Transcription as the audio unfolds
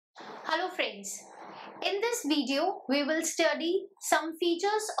Hello friends, in this video we will study some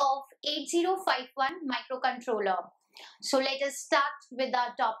features of 8051 microcontroller. So let us start with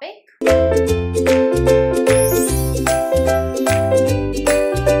our topic.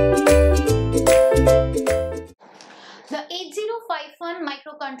 The 8051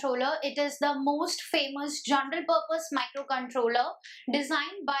 microcontroller, it is the most famous general purpose microcontroller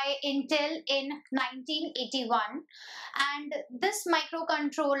designed by Intel in 1981, and this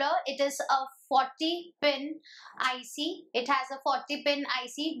microcontroller, it is a 40 pin IC. It has a 40 pin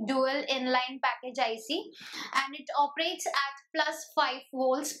IC, dual inline package IC, and it operates at plus 5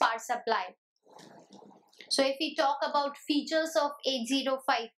 volts power supply. So if we talk about features of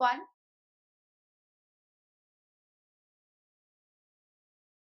 8051,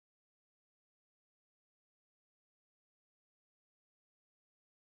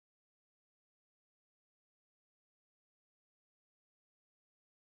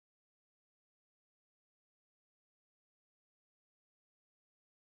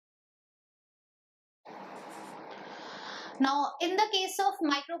 now, in the case of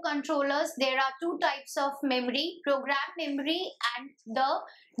microcontrollers, there are two types of memory, program memory and the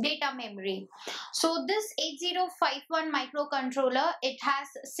data memory. So this 8051 microcontroller, it has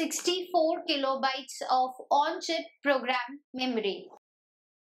 64 kilobytes of on-chip program memory.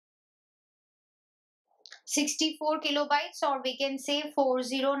 64 kilobytes, or we can say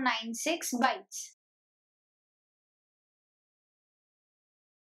 4096 bytes.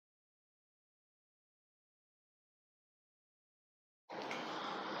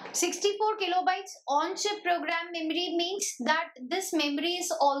 64 kilobytes on-chip program memory means that this memory is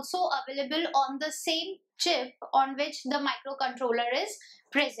also available on the same chip on which the microcontroller is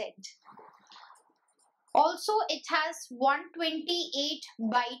present. Also, it has 128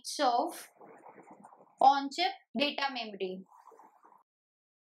 bytes of on-chip data memory.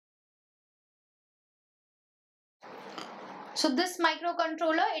 So this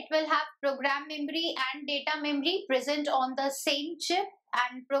microcontroller, it will have program memory and data memory present on the same chip,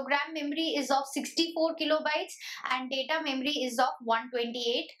 and program memory is of 64 kilobytes and data memory is of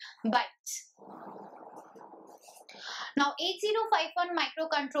 128 bytes. Now 8051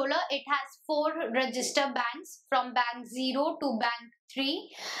 microcontroller, it has 4 register banks from bank 0 to bank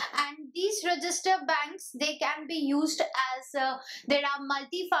 3, and these register banks, they can be used as there are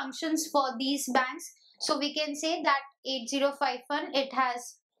multi-functions for these banks. So we can say that 8051, it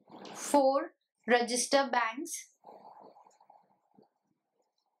has 4 register banks.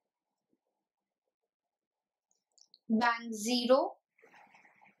 Bank 0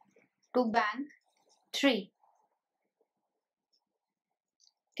 to bank 3.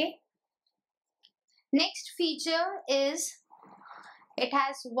 Okay. Next feature is it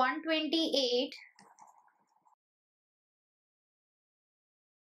has 128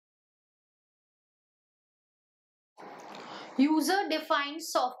 user-defined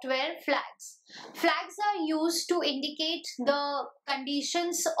software flags. Flags are used to indicate the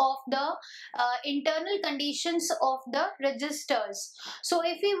conditions of the internal conditions of the registers. So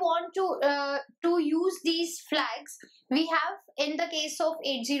if we want to use these flags, we have, in the case of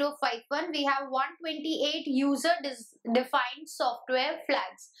 8051, we have 128 user-defined software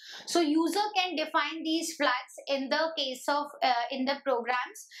flags. So user can define these flags in the case of in the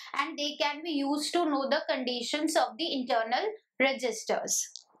programs, and they can be used to know the conditions of the internal registers.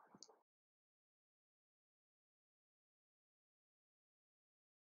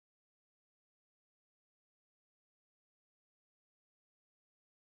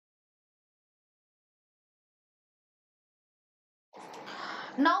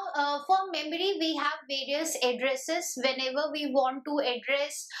 Now for memory, we have various addresses. Whenever we want to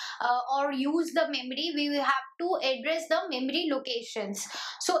address or use the memory, we will have to address the memory locations.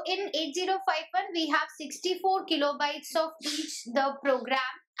 So in 8051, we have 64 kilobytes of each the program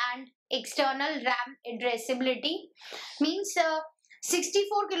and external RAM addressability. Means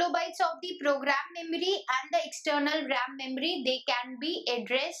 64 kilobytes of the program memory and the external RAM memory, they can be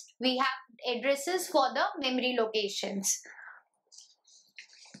addressed. We have addresses for the memory locations.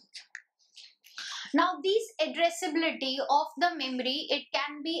 Now this addressability of the memory, it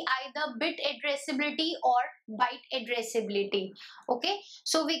can be either bit addressability or byte addressability. Okay,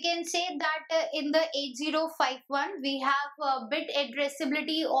 so we can say that in the 8051 we have bit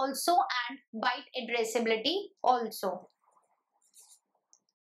addressability also and byte addressability also.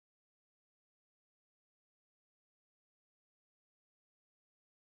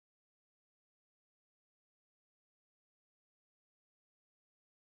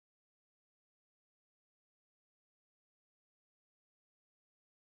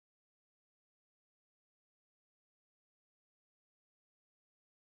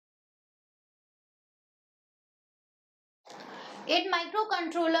 In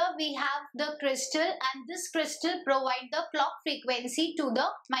microcontroller, we have the crystal, and this crystal provide the clock frequency to the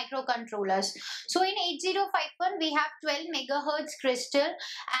microcontrollers. So in 8051, we have 12 megahertz crystal,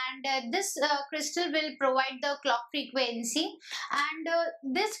 and this crystal will provide the clock frequency.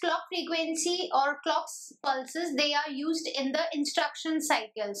 And this clock frequency or clock pulses, they are used in the instruction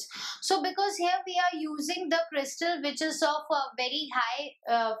cycles. So because here we are using the crystal which is of a very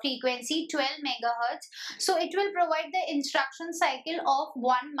high frequency, 12 megahertz, so it will provide the instruction cycle of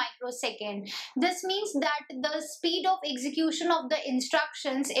 1 microsecond. This means that the speed of execution of the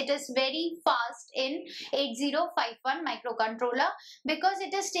instructions, it is very fast in 8051 microcontroller, because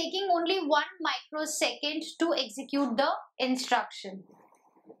it is taking only 1 microsecond to execute the instruction.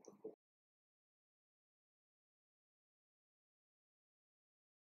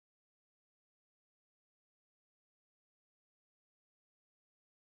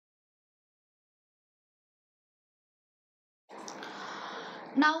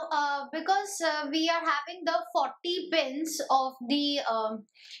 Now, because we are having the 40 pins of the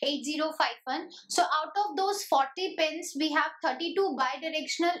 8051, so out of those 40 pins, we have 32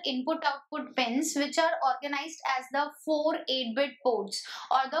 bidirectional input-output pins, which are organized as the 4 8-bit ports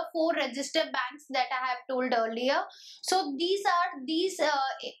or the 4 register banks that I have told earlier. So these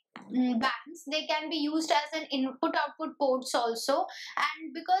banks, they can be used as an input output ports also,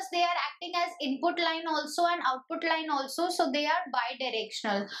 and because they are acting as input line also and output line also, so they are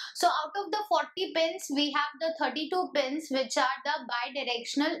bidirectional. So out of the 40 pins, we have the 32 pins which are the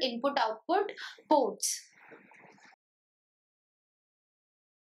bidirectional input output ports.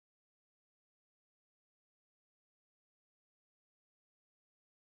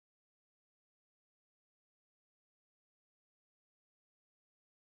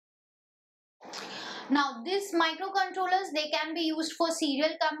 Now this microcontrollers, they can be used for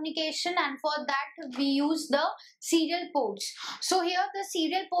serial communication, and for that we use the serial ports. So here the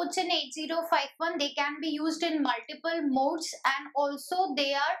serial ports in 8051, they can be used in multiple modes, and also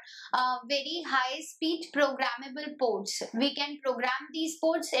they are very high speed programmable ports. We can program these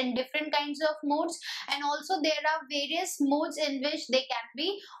ports in different kinds of modes, and also there are various modes in which they can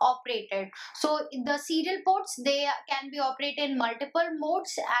be operated. So the serial ports, they can be operated in multiple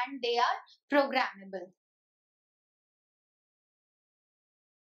modes and they are programmable.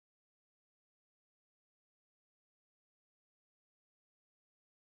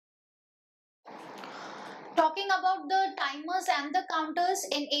 Talking about the timers and the counters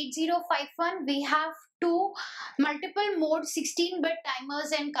in 8051, we have two multiple mode 16-bit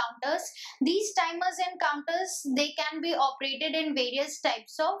timers and counters. These timers and counters, they can be operated in various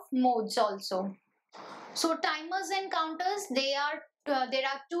types of modes also. So timers and counters, there are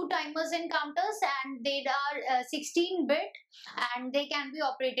two timers and counters, and they are 16-bit, and they can be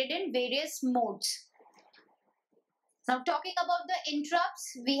operated in various modes. Now talking about the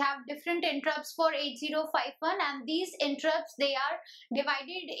interrupts, we have different interrupts for 8051, and these interrupts, they are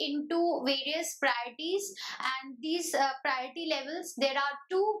divided into various priorities, and these priority levels, there are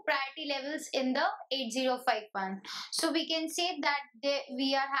two priority levels in the 8051. So we can say that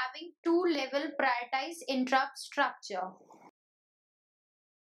we are having two level prioritized interrupt structure.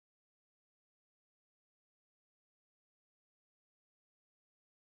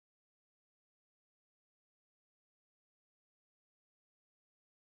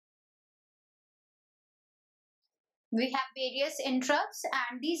 We have various interrupts,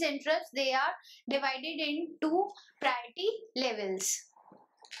 and these interrupts, they are divided into priority levels.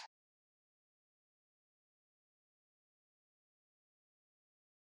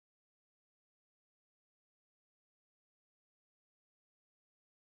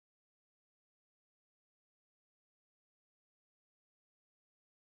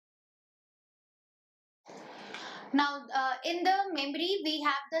 Now, in the memory, we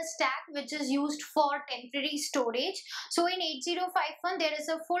have the stack which is used for temporary storage. So in 8051, there is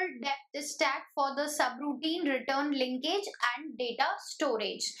a full depth stack for the subroutine, return linkage, and data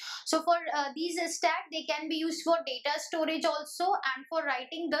storage. So for these stack, they can be used for data storage also, and for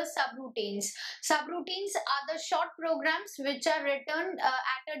writing the subroutines. Subroutines are the short programs which are written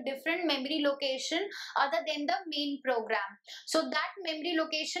at a different memory location other than the main program. So that memory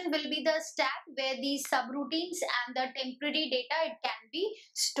location will be the stack where these subroutines and the temporary data, it can be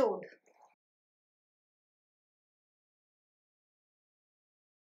stored.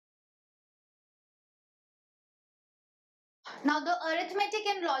 Now the arithmetic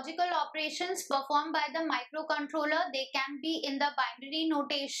and logical operations performed by the microcontroller, they can be in the binary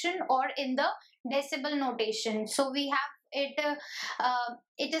notation or in the decimal notation. So we have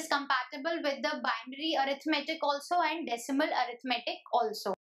it is compatible with the binary arithmetic also and decimal arithmetic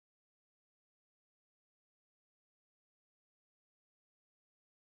also.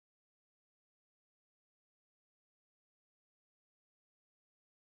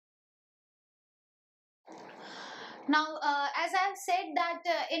 Now, as I've said that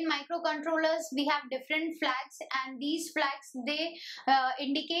in microcontrollers we have different flags, and these flags they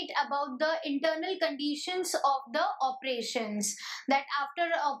indicate about the internal conditions of the operations. That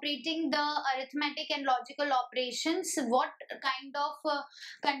after operating the arithmetic and logical operations, what kind of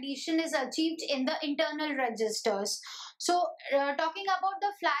condition is achieved in the internal registers. So, talking about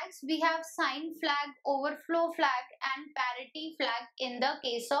the flags, we have sign flag, overflow flag, and parity flag in the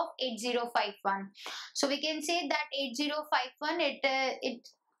case of 8051. So we can say that 8051 it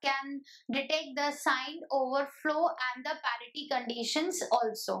can detect the sign, overflow, and the parity conditions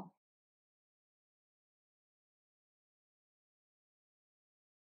also.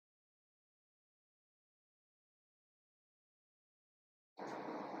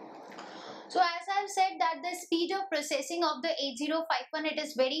 So as I've said that the speed of processing of the 8051 it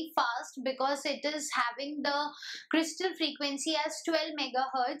is very fast because it is having the crystal frequency as 12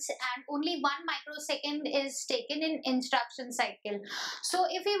 megahertz, and only 1 microsecond is taken in instruction cycle. So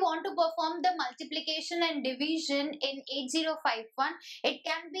if we want to perform the multiplication and division in 8051, it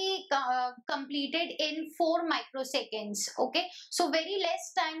can be completed in 4 microseconds. Okay, so very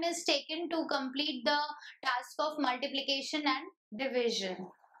less time is taken to complete the task of multiplication and division.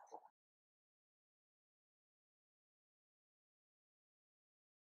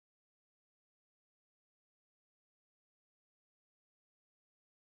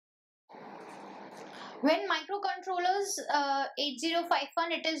 When microcontrollers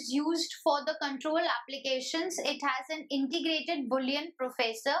 8051 it is used for the control applications, it has an integrated boolean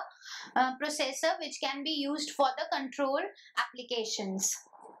processor which can be used for the control applications.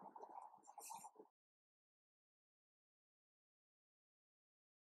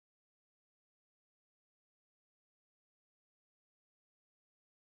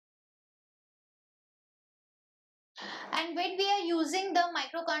 And when we are using the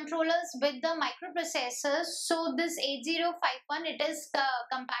microcontrollers with the microprocessors, so this 8051 it is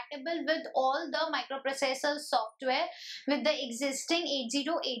compatible with all the microprocessor software with the existing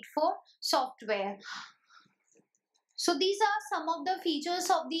 8084 software. So these are some of the features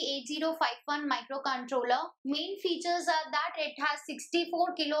of the 8051 microcontroller. Main features are that it has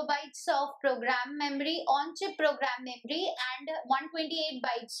 64 kilobytes of program memory, on-chip program memory, and 128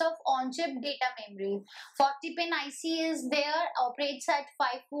 bytes of on-chip data memory. 40-pin IC is there, operates at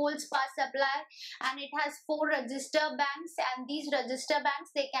 5 volts power supply, and it has 4 register banks, and these register banks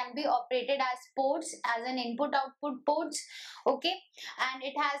they can be operated as ports, as an input-output ports. Okay, and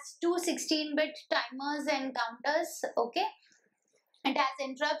it has two 16-bit timers and counters. Okay, it has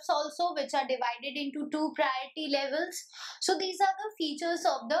interrupts also which are divided into two priority levels. So these are the features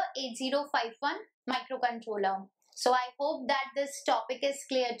of the 8051 microcontroller. So I hope that this topic is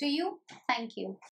clear to you. Thank you.